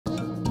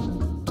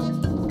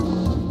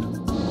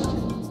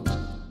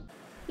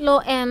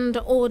Law and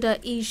order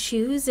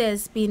issues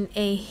has been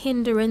a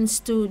hindrance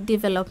to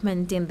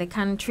development in the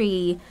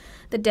country.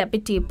 The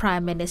Deputy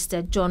Prime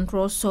Minister John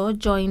Rosso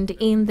joined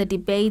in the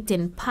debate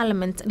in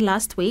Parliament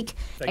last week,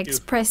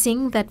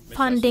 expressing that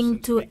funding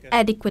to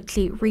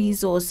adequately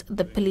resource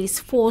the police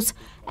force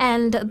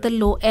and the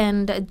law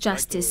and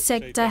justice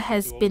sector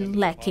has been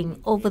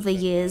lacking over the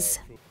years.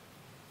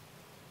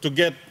 To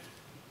get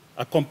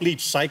a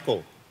complete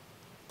cycle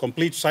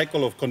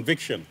of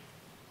conviction,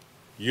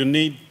 you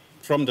need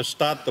from the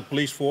start the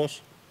police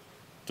force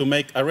to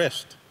make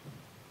arrest.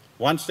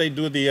 Once they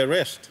do the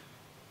arrest,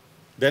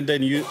 then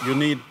you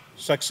need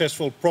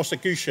successful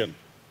prosecution.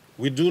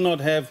 We do not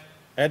have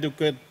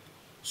adequate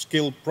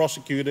skilled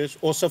prosecutors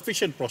or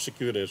sufficient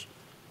prosecutors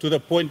to the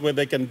point where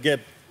they can get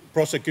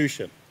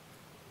prosecution.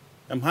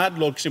 I'm hard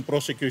looks in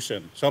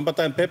prosecution.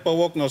 Sometimes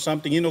paperwork or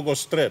something, you know, go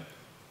straight.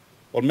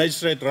 Or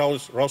magistrate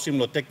rouse him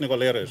no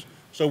technical errors.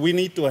 So we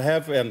need to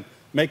have and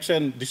make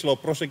sense this law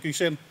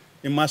prosecution.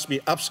 It must be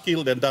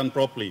upskilled and done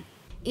properly.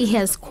 He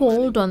has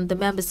called on the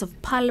members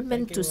of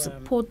parliament to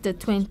support the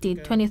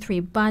 2023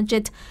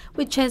 budget,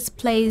 which has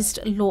placed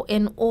law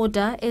and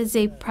order as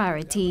a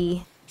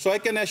priority. So I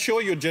can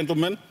assure you,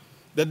 gentlemen,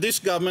 that this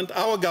government,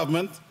 our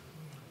government,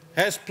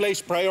 has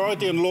placed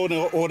priority on law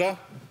and order,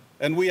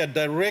 and we are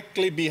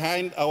directly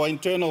behind our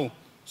internal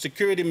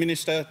security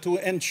minister to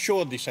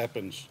ensure this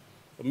happens.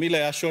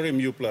 Mila assure him,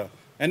 Yupla.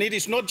 And it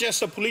is not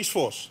just a police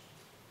force.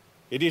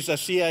 It is a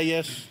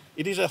CIS.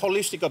 It is a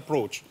holistic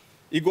approach.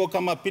 Igo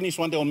kama finish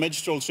one day on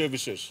magistrate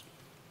services.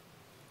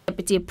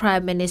 Deputy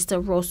Prime Minister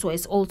Rosso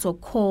has also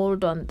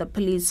called on the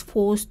police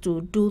force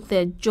to do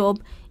their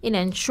job in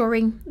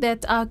ensuring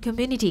that our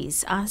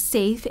communities are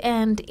safe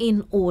and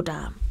in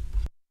order.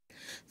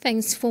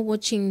 Thanks for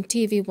watching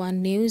TV1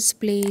 News.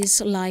 Please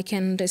like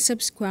and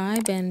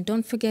subscribe, and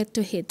don't forget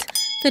to hit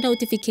the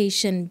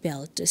notification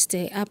bell to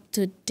stay up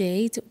to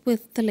date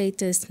with the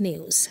latest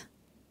news.